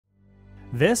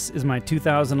This is my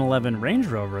 2011 Range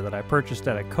Rover that I purchased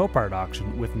at a Copart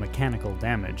auction with mechanical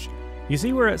damage. You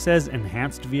see where it says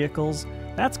enhanced vehicles?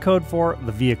 That's code for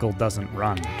the vehicle doesn't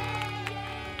run.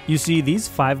 You see, these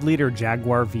 5-liter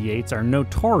Jaguar V8s are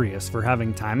notorious for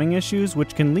having timing issues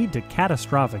which can lead to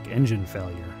catastrophic engine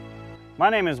failure. My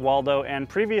name is Waldo, and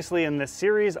previously in this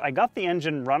series I got the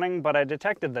engine running, but I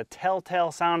detected the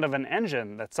telltale sound of an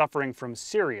engine that's suffering from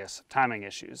serious timing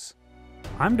issues.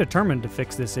 I'm determined to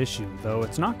fix this issue, though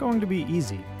it's not going to be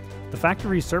easy. The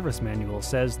factory service manual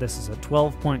says this is a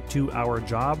 12.2-hour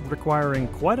job requiring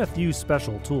quite a few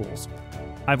special tools.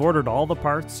 I've ordered all the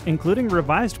parts, including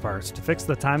revised parts, to fix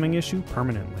the timing issue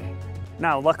permanently.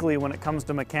 Now, luckily when it comes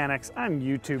to mechanics, I'm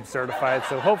YouTube certified,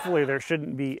 so hopefully there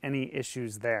shouldn't be any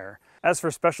issues there. As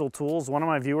for special tools, one of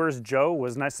my viewers, Joe,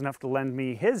 was nice enough to lend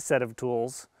me his set of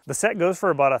tools. The set goes for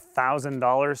about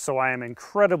 $1,000, so I am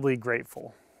incredibly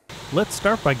grateful. Let's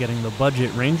start by getting the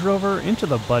budget Range Rover into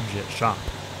the budget shop.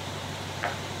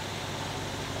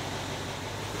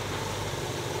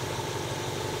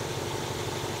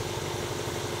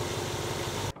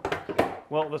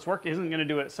 Well, this work isn't going to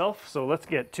do itself, so let's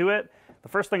get to it. The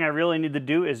first thing I really need to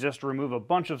do is just remove a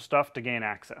bunch of stuff to gain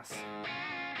access.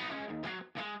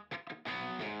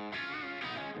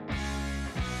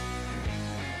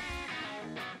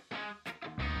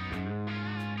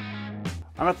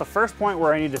 I'm at the first point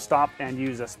where I need to stop and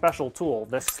use a special tool,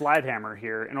 this slide hammer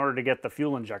here, in order to get the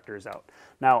fuel injectors out.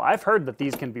 Now, I've heard that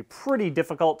these can be pretty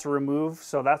difficult to remove,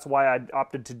 so that's why I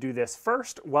opted to do this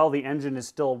first while the engine is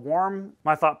still warm.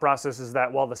 My thought process is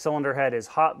that while the cylinder head is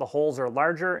hot, the holes are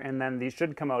larger, and then these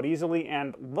should come out easily,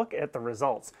 and look at the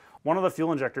results. One of the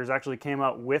fuel injectors actually came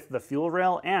out with the fuel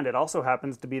rail, and it also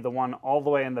happens to be the one all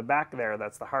the way in the back there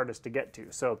that's the hardest to get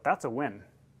to, so that's a win.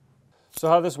 So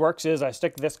how this works is I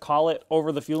stick this collet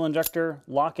over the fuel injector,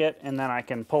 lock it, and then I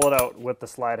can pull it out with the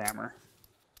slide hammer.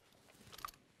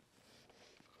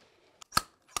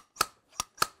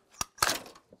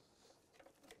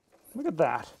 Look at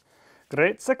that.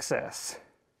 Great success.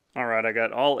 All right, I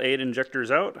got all 8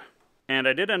 injectors out, and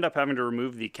I did end up having to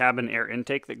remove the cabin air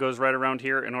intake that goes right around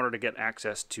here in order to get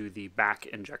access to the back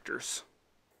injectors.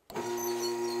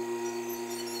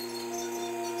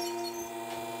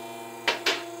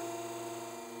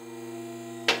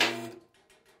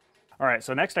 Alright,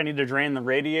 so next I need to drain the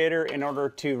radiator in order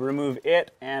to remove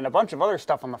it and a bunch of other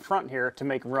stuff on the front here to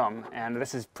make room, and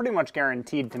this is pretty much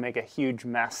guaranteed to make a huge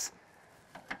mess.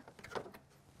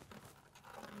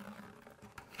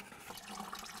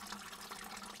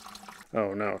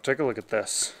 Oh no, take a look at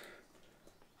this.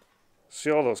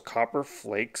 See all those copper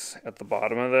flakes at the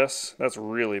bottom of this? That's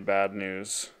really bad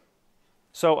news.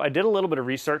 So I did a little bit of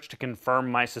research to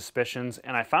confirm my suspicions,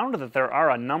 and I found that there are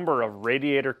a number of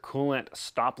radiator coolant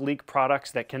stop leak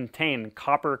products that contain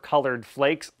copper-colored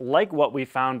flakes like what we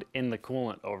found in the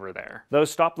coolant over there.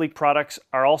 Those stop leak products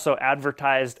are also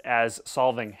advertised as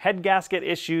solving head gasket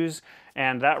issues,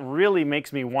 and that really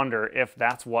makes me wonder if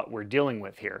that's what we're dealing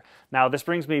with here. Now, this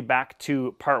brings me back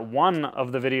to part 1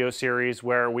 of the video series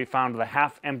where we found the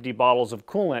half-empty bottles of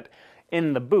coolant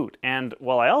in the boot, and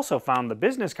well, I also found the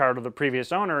business card of the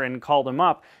previous owner and called him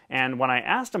up, and when I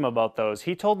asked him about those,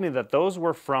 he told me that those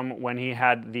were from when he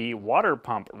had the water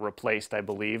pump replaced, I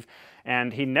believe,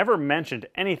 and he never mentioned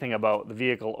anything about the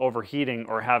vehicle overheating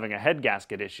or having a head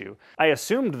gasket issue. I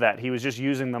assumed that he was just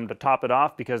using them to top it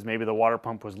off because maybe the water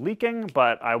pump was leaking,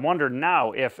 but I wonder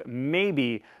now if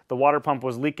maybe the water pump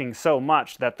was leaking so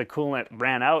much that the coolant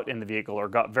ran out in the vehicle or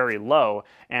got very low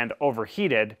and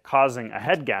overheated, causing a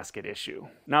head gasket issue.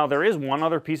 Now, there is one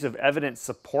other piece of evidence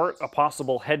support a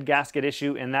possible head gasket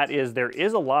issue, and that is there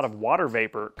is a lot of water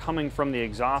vapor coming from the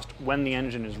exhaust when the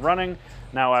engine is running.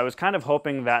 Now, I was kind of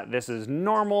hoping that this is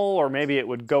normal, or maybe it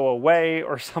would go away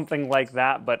or something like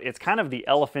that, but it's kind of the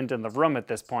elephant in the room at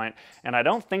this point, and I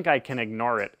don't think I can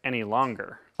ignore it any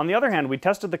longer. On the other hand, we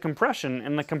tested the compression,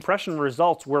 and the compression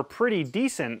results were pretty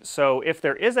decent, so if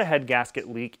there is a head gasket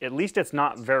leak, at least it's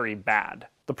not very bad.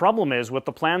 The problem is, with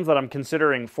the plans that I'm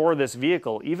considering for this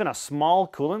vehicle, even a small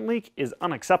coolant leak is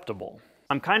unacceptable.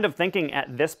 I'm kind of thinking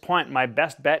at this point my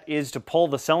best bet is to pull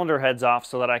the cylinder heads off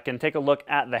so that I can take a look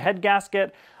at the head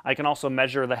gasket. I can also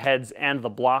measure the heads and the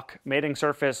block mating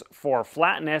surface for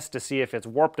flatness to see if it's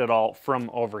warped at all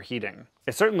from overheating.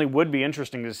 It certainly would be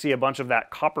interesting to see a bunch of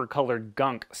that copper-colored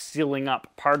gunk sealing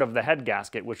up part of the head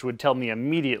gasket, which would tell me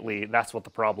immediately that's what the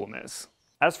problem is.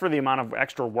 As for the amount of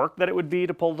extra work that it would be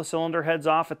to pull the cylinder heads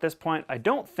off at this point, I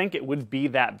don't think it would be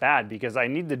that bad because I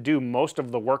need to do most of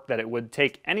the work that it would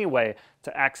take anyway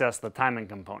to access the timing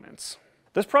components.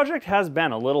 This project has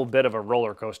been a little bit of a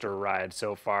roller coaster ride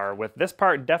so far, with this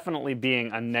part definitely being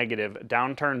a negative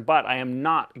downturn, but I am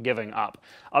not giving up.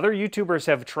 Other YouTubers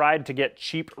have tried to get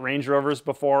cheap Range Rovers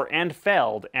before and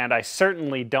failed, and I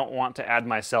certainly don't want to add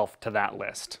myself to that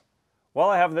list. While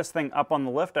I have this thing up on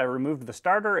the lift, I removed the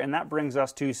starter, and that brings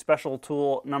us to special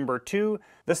tool number 2.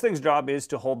 This thing's job is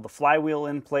to hold the flywheel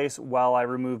in place while I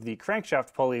remove the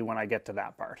crankshaft pulley when I get to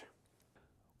that part.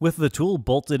 With the tool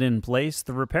bolted in place,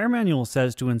 the repair manual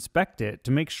says to inspect it to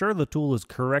make sure the tool is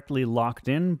correctly locked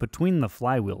in between the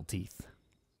flywheel teeth.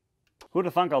 Who'd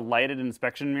have thunk a lighted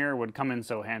inspection mirror would come in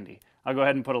so handy? I'll go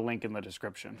ahead and put a link in the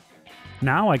description.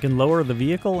 Now I can lower the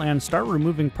vehicle and start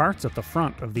removing parts at the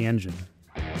front of the engine.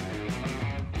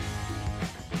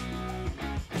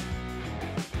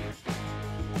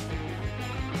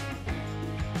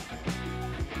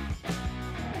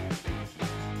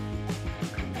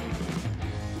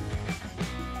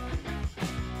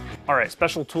 All right,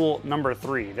 special tool number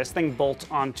 3. This thing bolts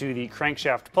onto the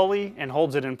crankshaft pulley and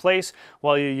holds it in place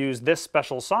while you use this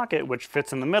special socket, which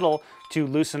fits in the middle, to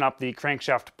loosen up the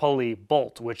crankshaft pulley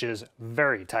bolt, which is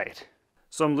very tight.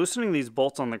 So I'm loosening these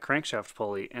bolts on the crankshaft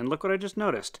pulley, and look what I just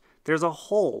noticed. There's a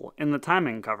hole in the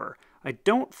timing cover. I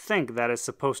don't think that is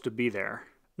supposed to be there.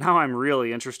 Now I'm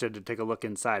really interested to take a look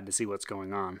inside to see what's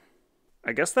going on.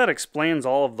 I guess that explains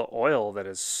all of the oil that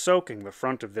is soaking the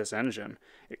front of this engine.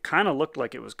 It kind of looked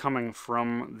like it was coming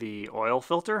from the oil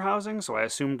filter housing, so I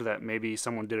assumed that maybe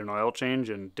someone did an oil change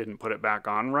and didn't put it back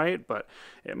on right, but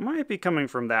it might be coming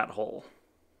from that hole.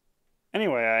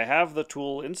 Anyway, I have the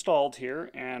tool installed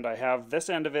here, and I have this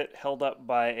end of it held up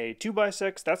by a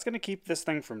 2x6. That's going to keep this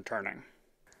thing from turning.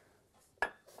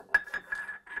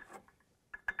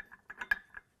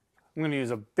 I'm going to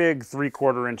use a big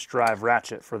 3/4 inch drive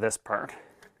ratchet for this part,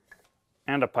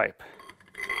 and a pipe.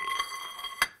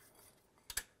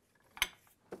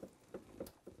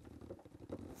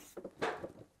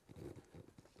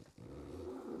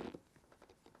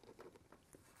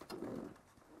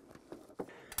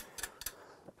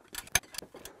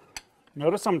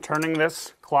 Notice I'm turning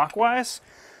this clockwise.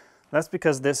 That's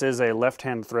because this is a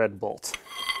left-hand thread bolt.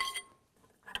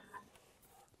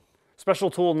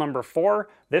 Special tool number 4,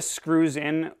 this screws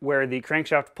in where the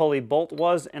crankshaft pulley bolt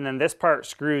was, and then this part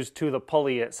screws to the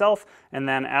pulley itself, and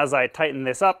then as I tighten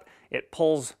this up, it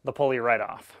pulls the pulley right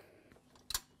off.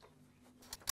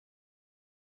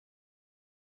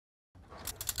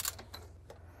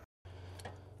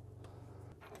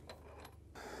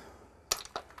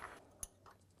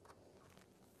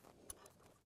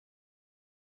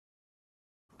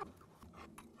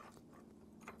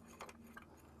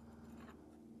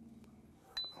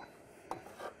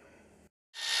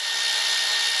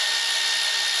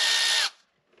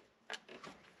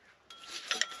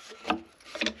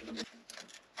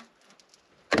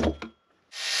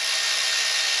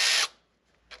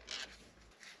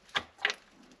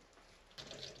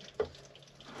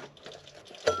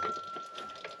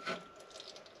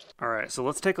 Alright, so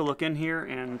let's take a look in here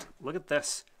and look at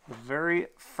this. The very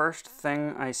first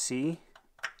thing I see,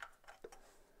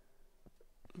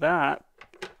 that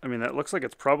looks like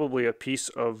it's probably a piece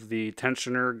of the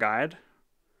tensioner guide.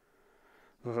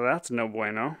 So that's no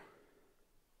bueno.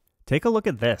 Take a look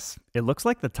at this. It looks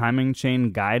like the timing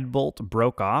chain guide bolt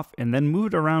broke off and then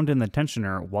moved around in the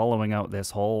tensioner, wallowing out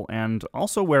this hole and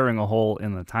also wearing a hole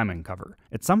in the timing cover.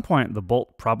 At some point, the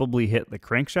bolt probably hit the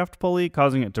crankshaft pulley,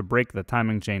 causing it to break the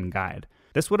timing chain guide.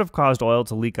 This would have caused oil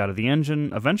to leak out of the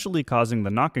engine, eventually causing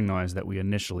the knocking noise that we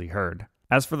initially heard.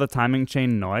 As for the timing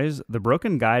chain noise, the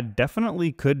broken guide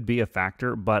definitely could be a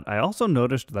factor, but I also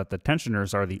noticed that the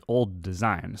tensioners are the old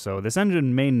design, so this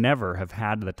engine may never have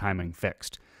had the timing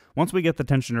fixed. Once we get the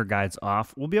tensioner guides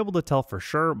off, we'll be able to tell for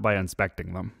sure by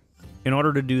inspecting them. In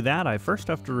order to do that, I first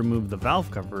have to remove the valve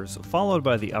covers, followed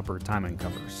by the upper timing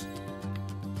covers.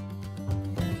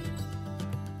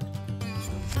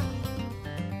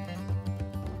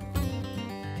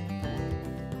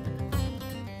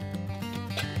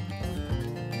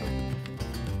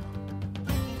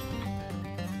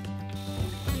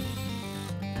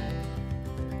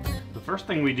 First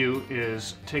thing we do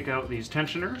is take out these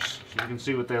tensioners so you can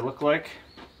see what they look like.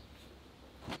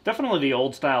 Definitely the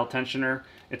old style tensioner.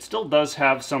 It still does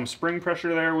have some spring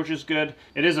pressure there, which is good.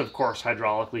 It is of course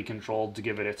hydraulically controlled to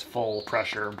give it its full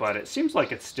pressure, but it seems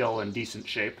like it's still in decent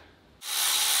shape.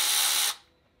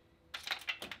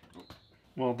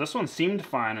 Well, this one seemed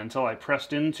fine until I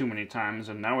pressed in too many times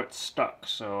and now it's stuck,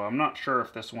 so I'm not sure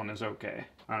if this one is okay.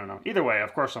 I don't know. Either way,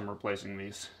 of course I'm replacing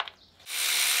these.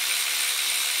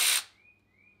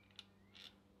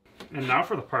 And now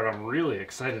for the part I'm really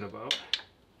excited about.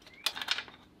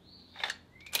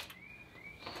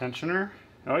 Tensioner.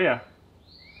 Oh yeah.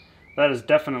 That is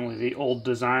definitely the old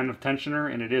design of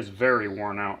tensioner, and it is very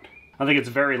worn out. I think it's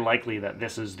very likely that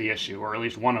this is the issue, or at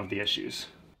least one of the issues.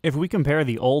 If we compare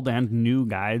the old and new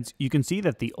guides, you can see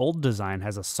that the old design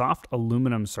has a soft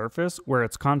aluminum surface where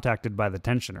it's contacted by the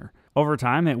tensioner. Over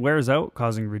time, it wears out,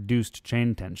 causing reduced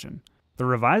chain tension. The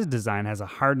revised design has a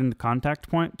hardened contact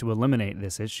point to eliminate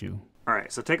this issue.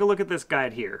 Alright, so take a look at this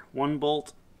guide here. 1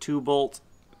 bolt, 2 bolt,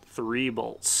 3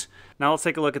 bolts. Now let's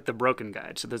take a look at the broken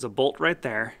guide. So there's a bolt right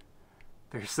there.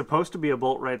 There's supposed to be a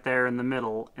bolt right there in the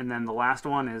middle, and then the last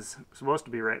one is supposed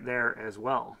to be right there as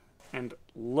well. And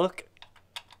look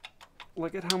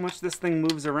at how much this thing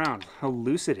moves around, how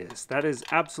loose it is. That is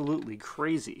absolutely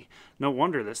crazy. No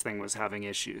wonder this thing was having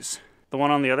issues. The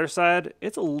one on the other side,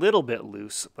 it's a little bit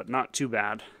loose, but not too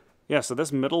bad. Yeah, so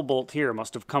this middle bolt here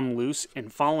must have come loose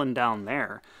and fallen down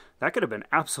there. That could have been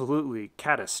absolutely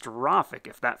catastrophic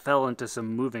if that fell into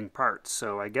some moving parts,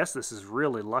 so I guess this is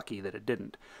really lucky that it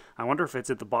didn't. I wonder if it's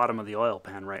at the bottom of the oil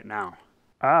pan right now.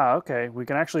 Ah, okay. We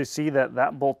can actually see that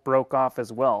that bolt broke off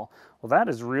as well. Well, that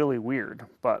is really weird,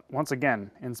 but once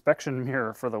again, inspection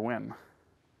mirror for the win.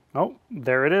 Oh,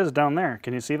 there it is down there.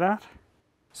 Can you see that?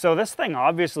 So this thing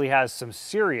obviously has some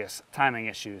serious timing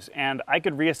issues, and I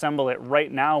could reassemble it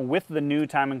right now with the new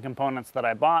timing components that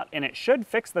I bought, and it should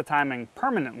fix the timing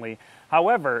permanently.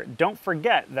 However, don't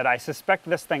forget that I suspect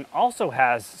this thing also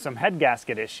has some head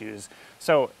gasket issues.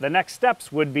 So the next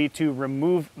steps would be to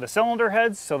remove the cylinder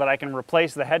heads so that I can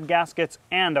replace the head gaskets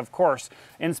and, of course,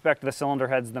 inspect the cylinder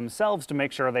heads themselves to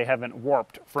make sure they haven't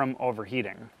warped from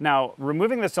overheating. Now,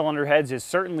 removing the cylinder heads is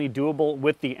certainly doable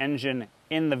with the engine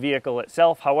in the vehicle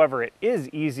itself. However, it is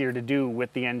easier to do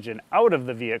with the engine out of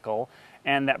the vehicle.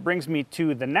 And that brings me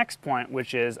to the next point,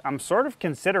 which is I'm sort of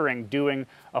considering doing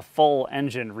a full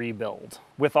engine rebuild.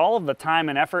 With all of the time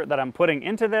and effort that I'm putting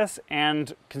into this,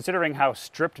 and considering how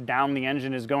stripped down the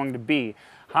engine is going to be,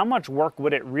 how much work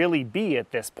would it really be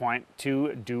at this point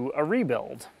to do a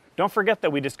rebuild? Don't forget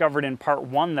that we discovered in part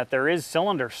 1 that there is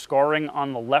cylinder scoring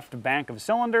on the left bank of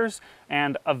cylinders,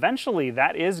 and eventually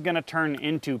that is going to turn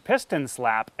into piston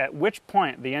slap, at which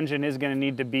point the engine is going to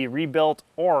need to be rebuilt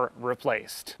or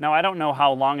replaced. Now, I don't know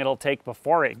how long it'll take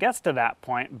before it gets to that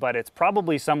point, but it's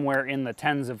probably somewhere in the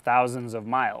tens of thousands of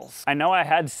miles. I know I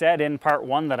had said in part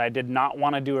 1 that I did not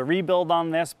want to do a rebuild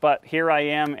on this, but here I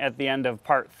am at the end of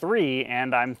part 3,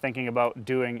 and I'm thinking about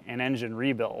doing an engine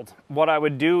rebuild. What I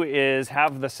would do is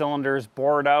have the cylinders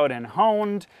bored out and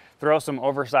honed, throw some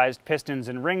oversized pistons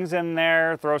and rings in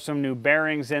there, throw some new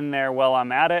bearings in there while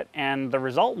I'm at it, and the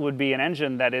result would be an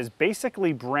engine that is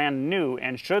basically brand new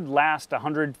and should last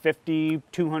 150,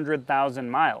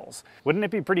 200,000 miles. Wouldn't it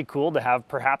be pretty cool to have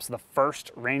perhaps the first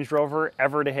Range Rover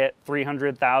ever to hit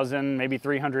 300,000, maybe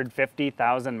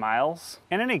 350,000 miles?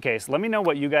 In any case, let me know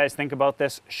what you guys think about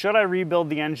this. Should I rebuild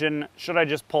the engine? Should I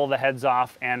just pull the heads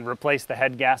off and replace the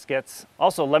head gaskets?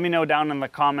 Also, let me know down in the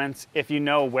comments if you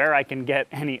know where I can get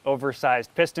any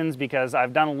oversized pistons, because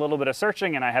I've done a little bit of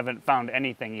searching and I haven't found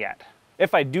anything yet.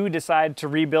 If I do decide to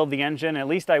rebuild the engine, at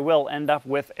least I will end up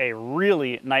with a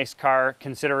really nice car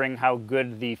considering how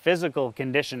good the physical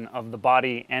condition of the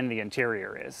body and the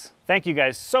interior is. Thank you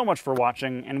guys so much for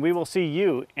watching, and we will see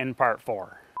you in part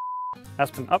 4.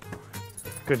 Aspen up.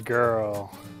 Good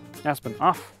girl. Aspen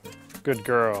off. Good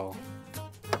girl.